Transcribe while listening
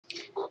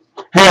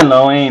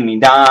Hello, Amy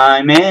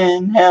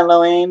Diamond.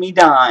 Hello, Amy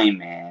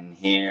Diamond.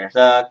 Here's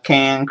a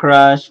can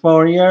crush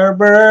for your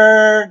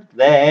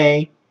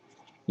birthday.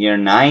 You're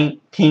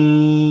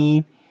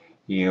 19.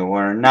 You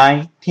were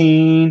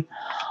 19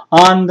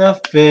 on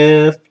the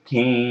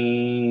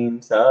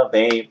 15th of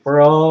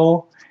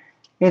April.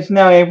 It's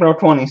now April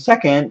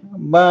 22nd,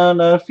 but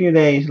a few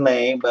days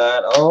late.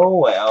 But oh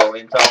well,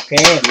 it's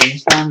okay. At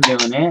least I'm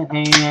doing it.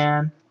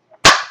 And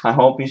I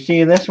hope you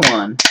see this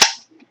one.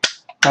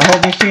 I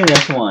hope you see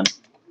this one.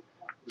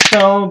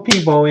 So,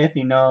 people, if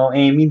you know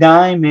Amy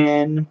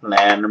Diamond,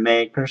 let her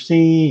make her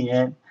see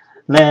it.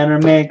 Let her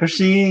make her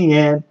see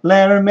it.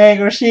 Let her make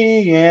her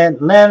see it.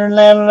 Let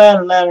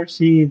her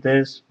see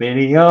this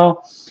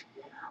video.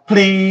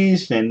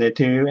 Please send it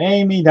to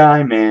Amy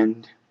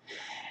Diamond.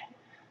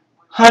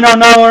 I don't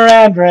know her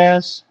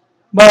address,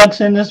 but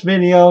send this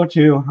video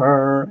to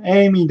her.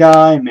 Amy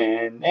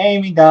Diamond,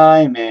 Amy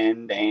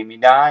Diamond, Amy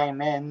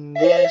Diamond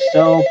is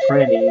so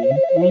pretty.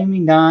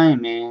 Amy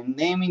Diamond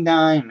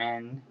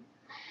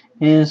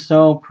is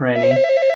so pretty.